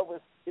what the devil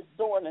is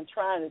doing and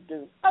trying to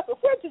do. I said,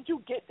 where did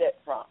you get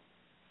that from?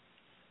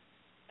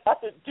 I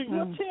said, do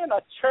you attend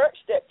a church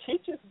that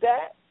teaches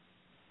that?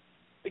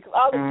 Because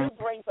all it do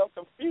brings on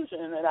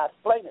confusion, and then I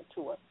explained it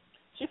to her.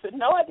 She said,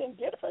 no, I didn't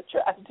get it from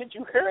church. I said, did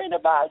you hear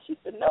about it? She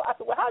said, no. I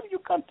said, well, how do you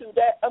come to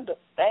that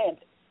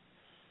understanding?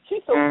 She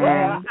said,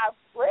 well, I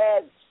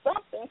read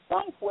something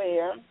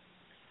somewhere,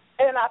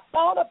 and I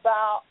thought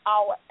about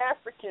our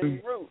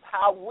African roots,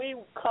 how we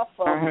come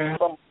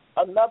from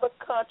another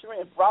country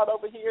and brought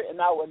over here, and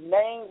our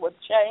name would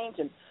change,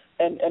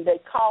 and they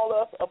call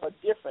us of a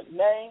different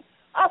name.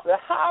 I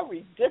said, how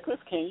ridiculous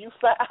can you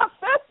say? I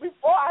said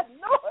before I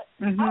knew it.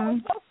 I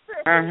was so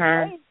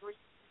spiritually angry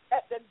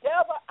at the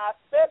devil. I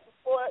said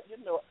before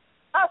you knew it.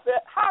 I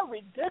said, how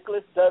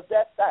ridiculous does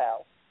that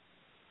sound?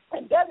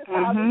 And that is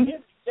how the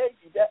enemy gave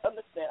you that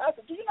understanding. I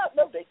said, do you not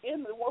know the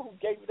enemy is the one who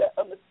gave you that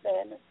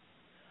understanding?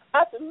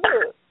 I said,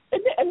 look.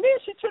 And then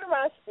she turned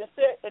around and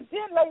said, and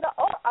then later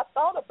on I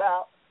thought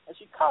about, and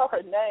she called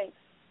her name,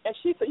 and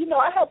she said,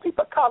 I have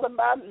people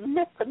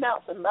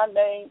mispronouncing my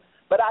name,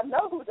 but I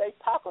know who they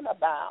talking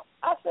about.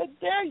 I said,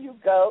 there you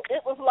go.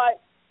 It was like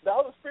the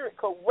Holy Spirit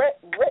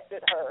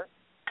corrected her.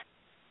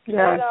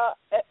 Yeah.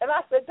 And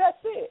I said, that's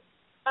it.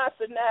 I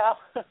said, now,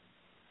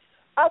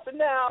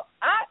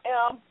 I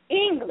am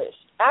English.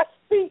 I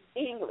speak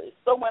English.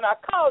 So when I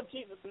call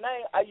Jesus'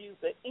 name, I use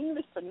the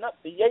English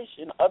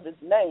pronunciation of his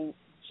name,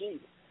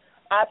 Jesus.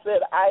 I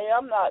said, I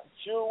am not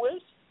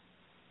Jewish.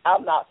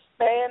 I'm not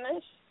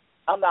Spanish.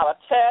 I'm not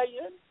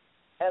Italian.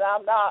 And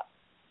I'm not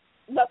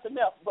nothing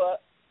else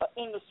but an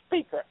English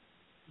speaker.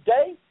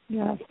 They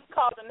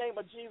call the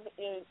name of Jesus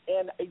in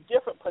a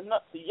different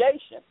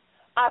pronunciation.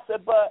 I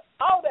said, but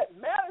all that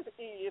matters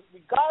is,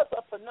 regardless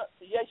of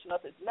pronunciation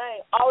of his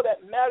name, all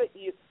that matters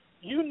is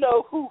you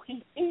know who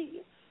he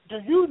is. Do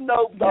you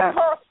know the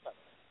person?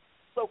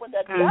 So when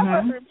that devil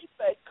heard me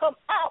say, come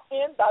out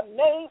in the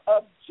name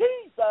of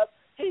Jesus,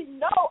 he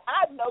know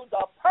I know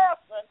the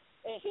person,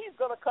 and he's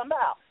going to come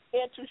out.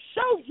 And to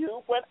show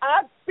you, when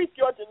I speak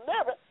your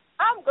deliverance,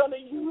 I'm going to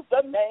use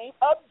the name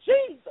of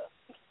Jesus.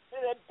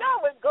 And the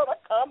devil is going to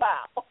come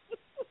out.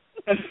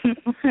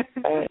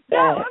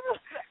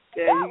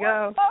 There you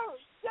go.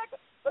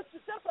 But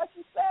just like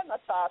you said,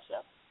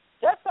 Natasha,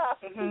 that's how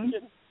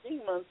speaking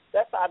demons,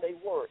 that's how they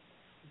work.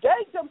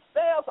 They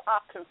themselves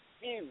are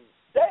confused.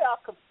 They are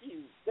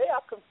confused.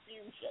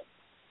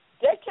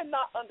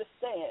 not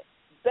understand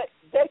that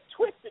they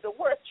twisted. The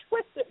word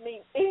twisted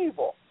means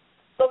evil.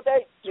 So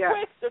they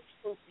twist the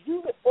truth,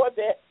 use it for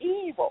their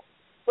evil.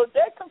 So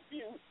they're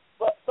confused.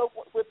 But so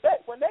with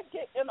that, when they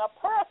get in a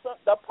person,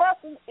 the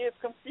person is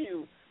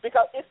confused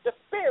because it's the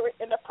spirit,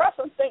 and the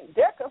person thinks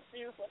they're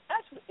confused when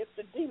actually it's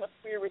the demon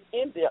spirit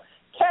in there.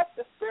 Cast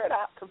the spirit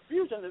out,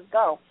 confusion is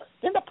gone.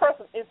 Then the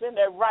person is in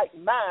their right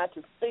mind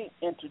to think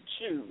and to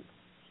choose.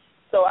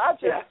 So I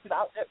just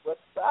thought that was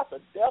stop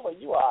the devil,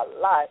 you are a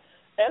lie.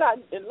 And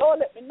Lord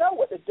let me know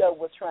what the devil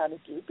was trying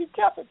to do. Be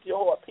careful,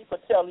 Lord,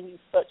 people telling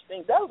you such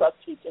things. Those are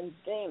teaching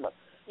demons.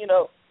 You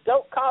know,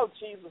 don't call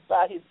Jesus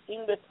by his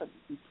English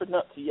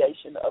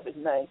pronunciation of his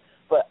name,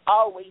 but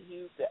always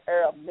use the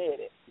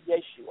Aramaic,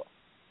 Yeshua.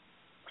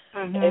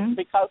 And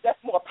because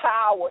that's more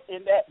power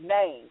in that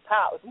name.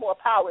 There's more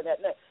power in that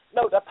name.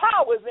 No, the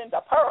power is in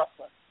the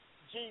person,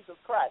 Jesus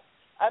Christ.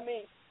 I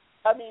mean,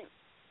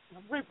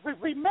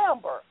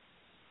 remember,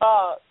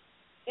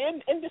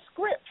 in the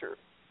scripture,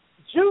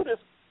 Judas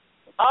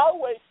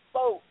always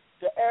spoke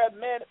the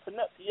Aramaic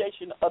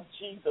pronunciation of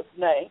Jesus'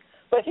 name,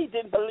 but he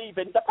didn't believe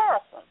in the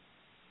person.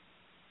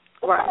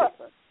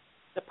 Person.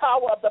 The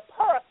power of the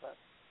person.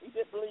 He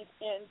didn't believe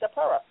in the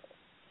person.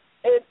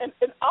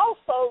 And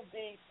also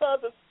the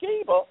sons of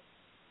Sceva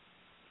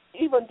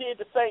even did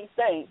the same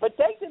thing, but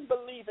they didn't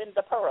believe in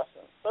the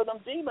person. So them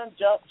demons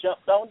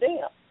jumped on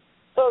them.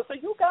 So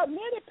you got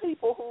many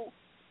people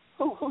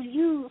who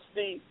use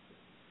the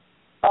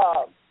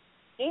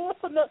English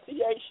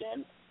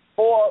pronunciation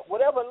or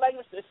whatever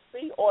language they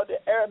speak or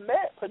the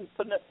Aramaic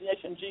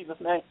pronunciation of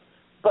Jesus' name,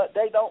 but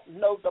they don't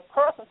know the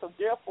person, so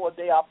therefore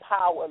they are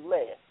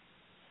powerless.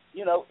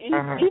 You know,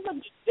 even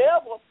the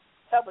devil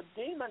have a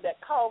demon that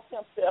calls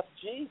himself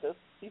Jesus.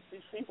 He's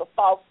a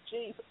false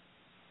Jesus.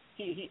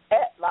 He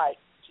act like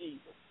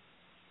Jesus.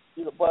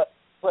 You know, but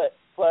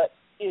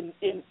in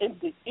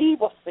the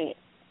evil sense,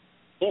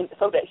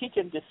 so that he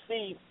can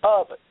deceive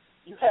others.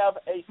 You have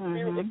a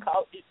spirit that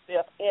calls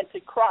itself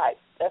Antichrist.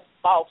 That's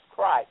false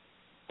Christ,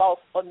 false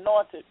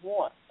anointed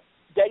one.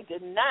 They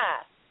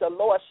deny the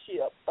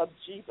lordship of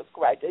Jesus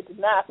Christ. They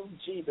deny who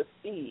Jesus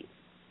is.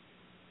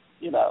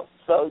 You know,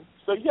 so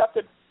you have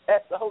to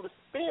ask the Holy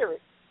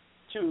Spirit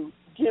to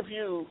give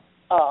you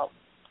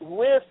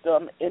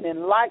wisdom and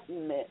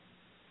enlightenment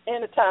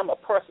anytime a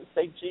person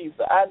say Jesus.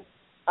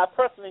 I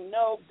personally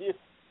know this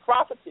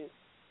prophetess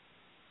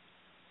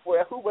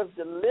who was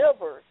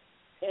delivered,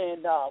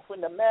 and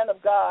when the man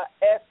of God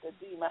asked the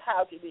demon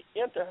how did he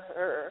enter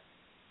her,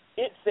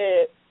 it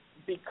said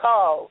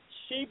because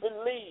she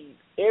believed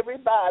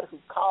everybody who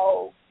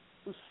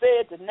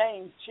said the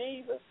name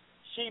Jesus,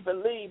 she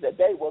believed that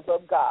they was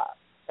of God.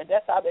 And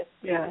that's how that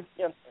spirit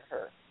entered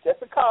her. Just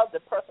because the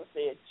person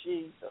said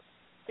Jesus.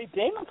 See,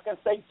 demons can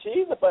say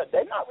Jesus, but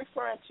they're not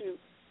referring to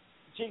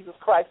Jesus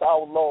Christ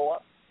our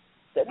Lord.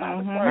 They're not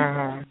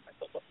referring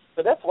to Jesus.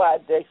 So that's why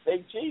they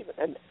say Jesus.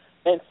 And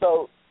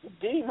so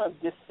demons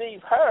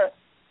deceive her,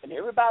 and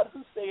everybody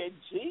who said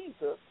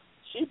Jesus,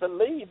 she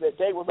believed that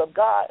they was of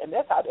God, and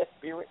that's how that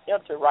spirit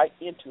entered right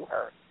into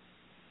her.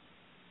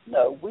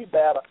 No, we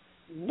better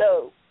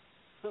know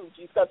who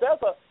Jesus.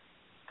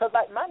 Because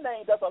like my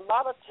name, there's a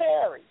lot of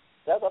Terry.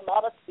 There's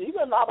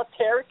even a lot of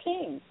Terry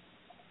King,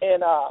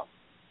 and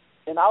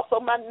also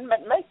my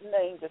maiden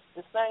name is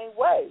the same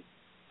way.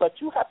 But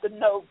you have to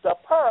know the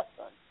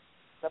person.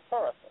 The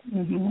person. I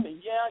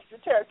mean, you're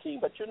Terry King,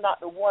 but you're not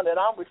the one that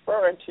I'm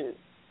referring to.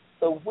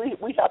 So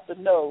we have to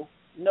know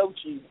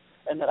Jesus.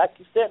 And like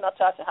you said,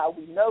 Natasha, how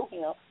we know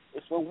him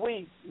is when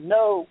we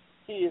know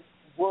his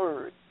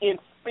word in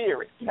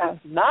spirit. Yes.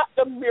 Not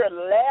the mere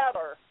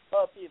letter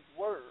of his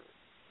word.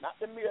 Not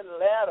the mere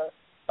letter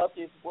of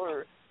his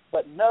word,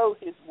 but know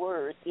his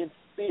word in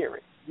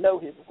spirit. Know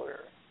his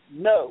word.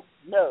 Know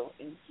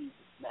in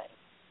Jesus' name.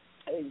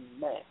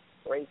 Amen.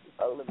 Praise his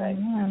holy name.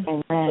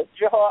 Amen.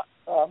 Your heart,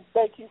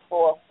 thank you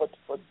for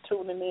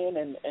tuning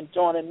in and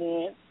joining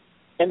in.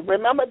 And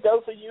remember,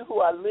 those of you who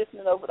are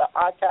listening over the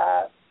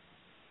archive,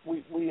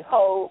 we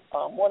hold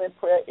morning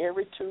prayer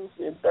every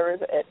Tuesday and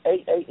Thursday at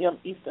 8 a.m.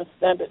 Eastern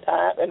Standard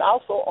Time. And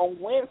also on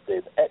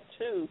Wednesdays at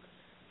 2,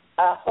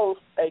 I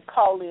host a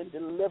call-in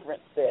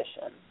deliverance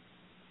session.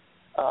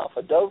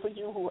 For those of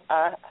you who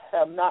I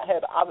have not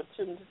had the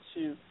opportunity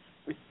to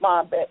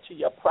respond back to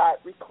your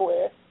private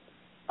request,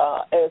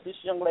 as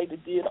this young lady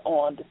did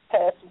on this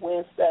past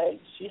Wednesday,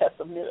 she has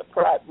submitted a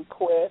private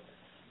request,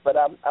 but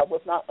I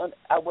was not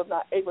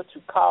able to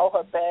call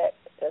her back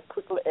as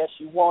quickly as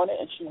she wanted,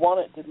 and she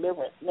wanted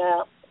deliverance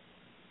now.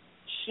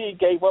 She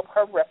gave up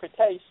her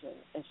reputation,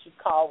 and she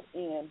called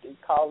in the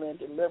call-in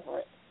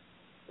deliverance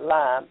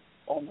line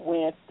on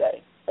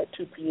Wednesday at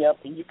 2 p.m.,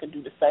 and you can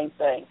do the same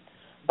thing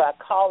by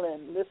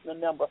calling listener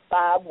number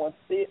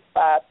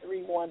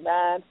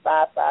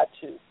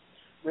 516-5319-552.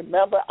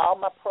 Remember, all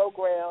my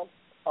programs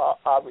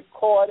are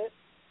recorded,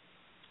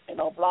 and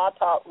on Blog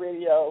Talk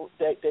Radio,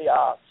 they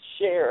are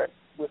shared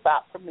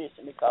without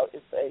permission because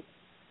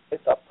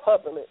it's a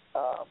public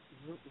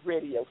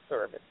radio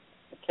service,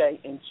 okay,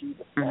 in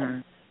Jesus'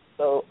 name.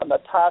 So,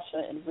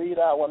 Natasha and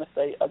Rita, I want to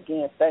say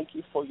again, thank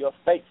you for your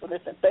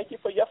faithfulness, and thank you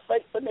for your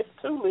faithfulness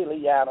too,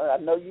 Liliana. I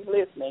know you're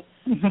listening.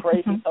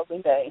 Praise His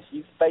holy name.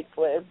 She's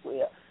faithful as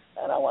well.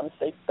 And I want to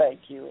say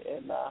thank you.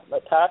 And,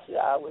 Natasha,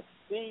 I will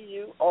see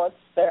you on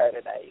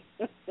Saturday.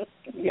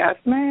 Yes,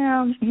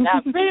 ma'am.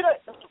 Now, Rita,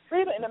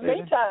 in the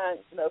meantime,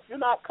 if you're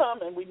not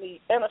coming, we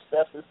need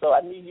intercessors, so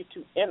I need you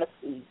to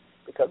intercede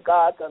because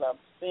God's going to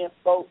send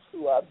folks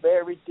who are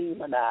very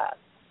demonized.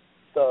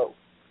 So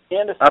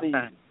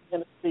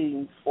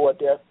intercede for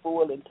their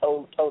full and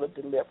total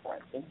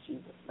deliverance in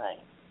Jesus' name.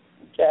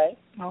 Okay?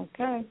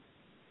 Okay.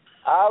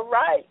 All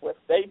right. Well,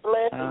 stay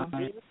blessed in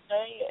Jesus'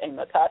 name. And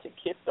Natasha,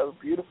 kiss those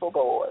beautiful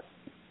boys.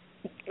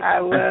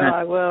 I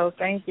will.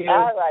 Thank you.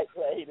 All right,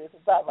 ladies.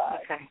 Bye-bye.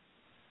 Okay.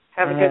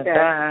 Have a good day.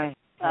 Bye.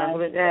 Have a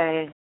good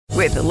day.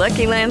 With the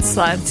Lucky Land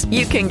Slots,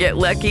 you can get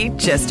lucky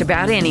just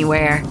about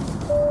anywhere.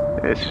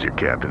 This is your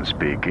captain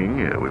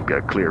speaking. We've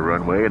got clear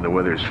runway and the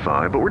weather's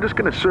fine, but we're just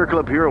going to circle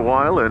up here a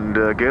while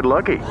and get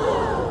lucky.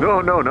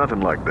 No,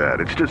 nothing like that.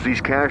 It's just these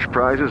cash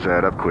prizes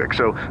add up quick.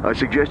 So I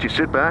suggest you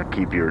sit back,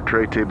 keep your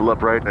tray table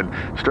upright, and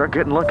start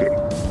getting lucky.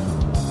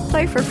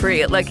 Play for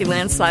free at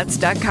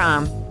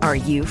LuckyLandSlots.com. Are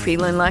you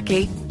feeling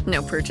lucky?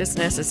 No purchase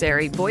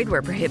necessary. Void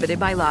where prohibited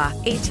by law.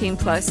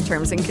 18+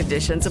 terms and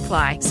conditions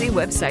apply. See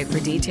website for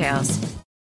details.